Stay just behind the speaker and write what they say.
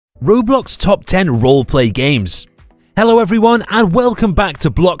Roblox Top 10 Roleplay Games. Hello everyone and welcome back to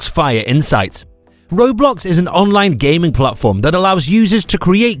Blox Fire Insight. Roblox is an online gaming platform that allows users to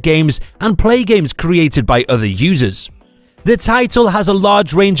create games and play games created by other users. The title has a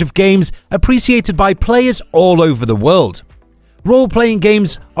large range of games appreciated by players all over the world. Role-playing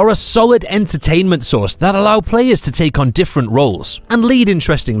games are a solid entertainment source that allow players to take on different roles and lead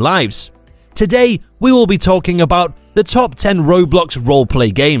interesting lives. Today, we will be talking about the top 10 Roblox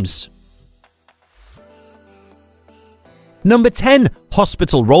roleplay games. Number 10.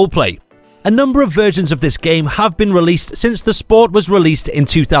 Hospital Roleplay. A number of versions of this game have been released since the sport was released in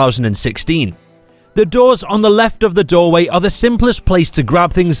 2016. The doors on the left of the doorway are the simplest place to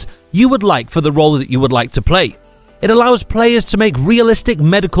grab things you would like for the role that you would like to play. It allows players to make realistic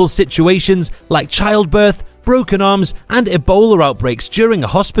medical situations like childbirth, broken arms, and Ebola outbreaks during a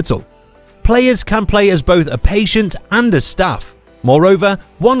hospital. Players can play as both a patient and a staff. Moreover,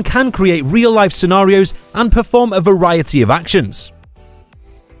 one can create real-life scenarios and perform a variety of actions.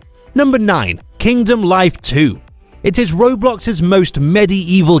 Number 9. Kingdom Life 2. It is Roblox's most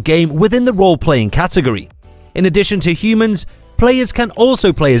medieval game within the role-playing category. In addition to humans, players can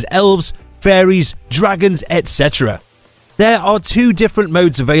also play as elves, fairies, dragons, etc. There are two different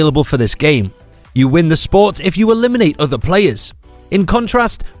modes available for this game. You win the sport if you eliminate other players. In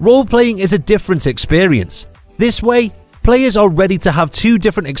contrast, role-playing is a different experience. This way, players are ready to have two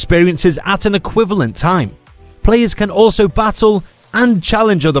different experiences at an equivalent time. Players can also battle and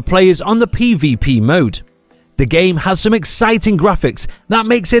challenge other players on the PvP mode. The game has some exciting graphics that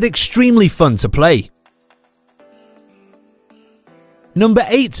makes it extremely fun to play. Number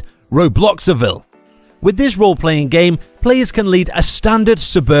 8. Robloxville. With this role-playing game, players can lead a standard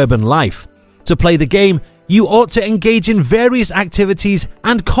suburban life. To play the game, you ought to engage in various activities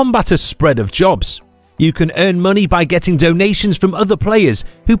and combat a spread of jobs. You can earn money by getting donations from other players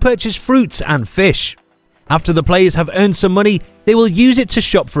who purchase fruits and fish. After the players have earned some money, they will use it to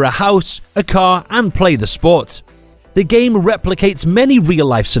shop for a house, a car, and play the sport. The game replicates many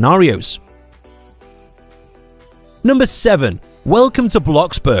real-life scenarios. Number 7. Welcome to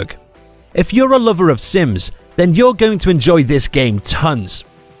Bloxburg. If you're a lover of Sims, then you're going to enjoy this game tons.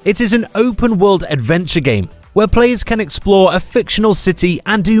 It is an open-world adventure game where players can explore a fictional city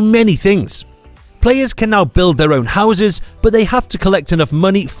and do many things. Players can now build their own houses, but they have to collect enough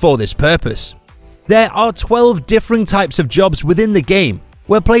money for this purpose. There are 12 different types of jobs within the game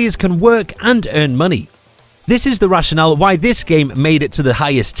where players can work and earn money. This is the rationale why this game made it to the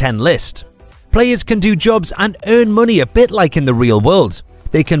highest 10 list. Players can do jobs and earn money a bit like in the real world.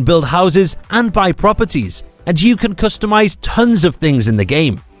 They can build houses and buy properties, and you can customize tons of things in the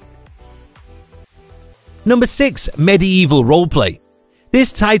game. Number 6. Medieval Roleplay.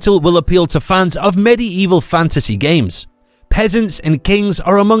 This title will appeal to fans of medieval fantasy games. Peasants and kings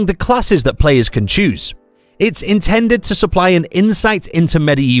are among the classes that players can choose. It's intended to supply an insight into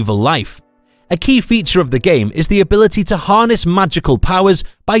medieval life. A key feature of the game is the ability to harness magical powers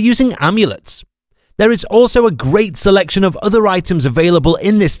by using amulets. There is also a great selection of other items available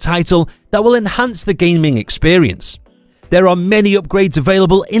in this title that will enhance the gaming experience. There are many upgrades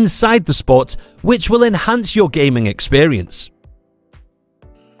available inside the sport which will enhance your gaming experience.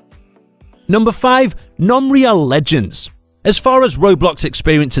 Number 5. Non-Real Legends. As far as Roblox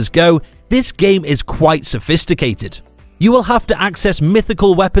experiences go, this game is quite sophisticated. You will have to access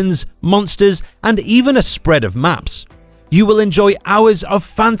mythical weapons, monsters, and even a spread of maps. You will enjoy hours of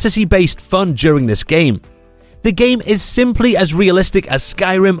fantasy-based fun during this game. The game is simply as realistic as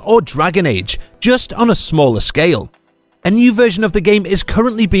Skyrim or Dragon Age, just on a smaller scale. A new version of the game is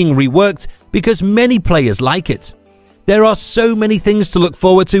currently being reworked because many players like it. There are so many things to look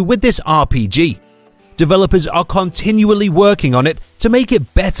forward to with this RPG. Developers are continually working on it to make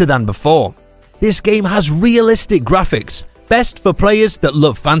it better than before. This game has realistic graphics, best for players that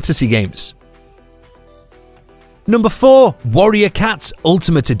love fantasy games. Number 4. Warrior Cats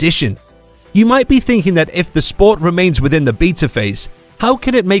Ultimate Edition. You might be thinking that if the sport remains within the beta phase, how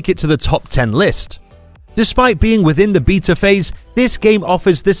can it make it to the top 10 list? Despite being within the beta phase, this game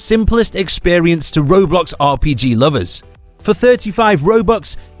offers the simplest experience to Roblox RPG lovers. For 35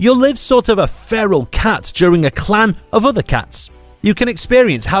 Robux, you'll live sort of a feral cat during a clan of other cats. You can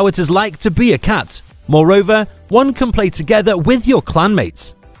experience how it is like to be a cat. Moreover, one can play together with your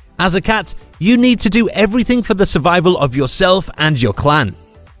clanmates. As a cat, you need to do everything for the survival of yourself and your clan.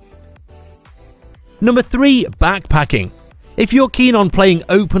 Number 3. Backpacking. If you're keen on playing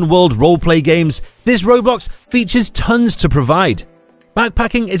open-world roleplay games, this Roblox features tons to provide.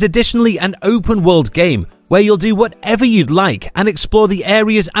 Backpacking is additionally an open-world game where you'll do whatever you'd like and explore the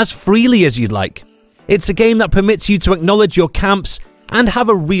areas as freely as you'd like. It's a game that permits you to acknowledge your camps and have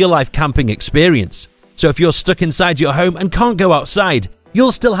a real-life camping experience. So if you're stuck inside your home and can't go outside,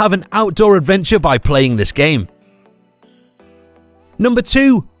 you'll still have an outdoor adventure by playing this game. Number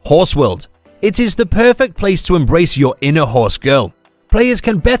 2. Horse World. It is the perfect place to embrace your inner horse girl. Players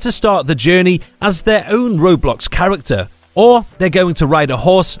can better start the journey as their own Roblox character, or they're going to ride a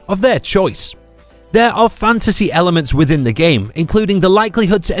horse of their choice. There are fantasy elements within the game, including the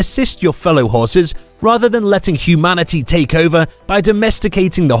likelihood to assist your fellow horses rather than letting humanity take over by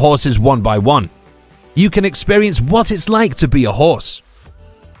domesticating the horses one by one. You can experience what it's like to be a horse.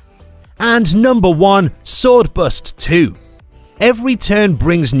 And number 1, Sword Bust 2. Every turn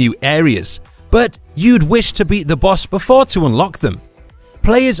brings new areas, but you'd wish to beat the boss before to unlock them.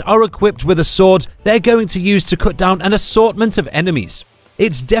 Players are equipped with a sword they're going to use to cut down an assortment of enemies.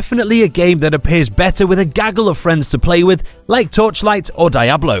 It's definitely a game that appears better with a gaggle of friends to play with, like Torchlight or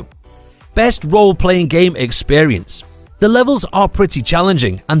Diablo. Best role-playing game experience. The levels are pretty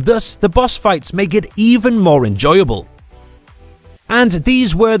challenging, and thus the boss fights make it even more enjoyable. And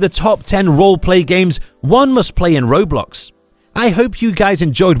these were the top 10 role-play games one must play in Roblox. I hope you guys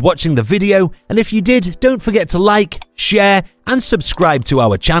enjoyed watching the video, and if you did, don't forget to like, share, and subscribe to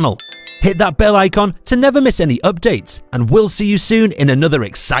our channel. Hit that bell icon to never miss any updates, and we'll see you soon in another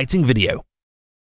exciting video.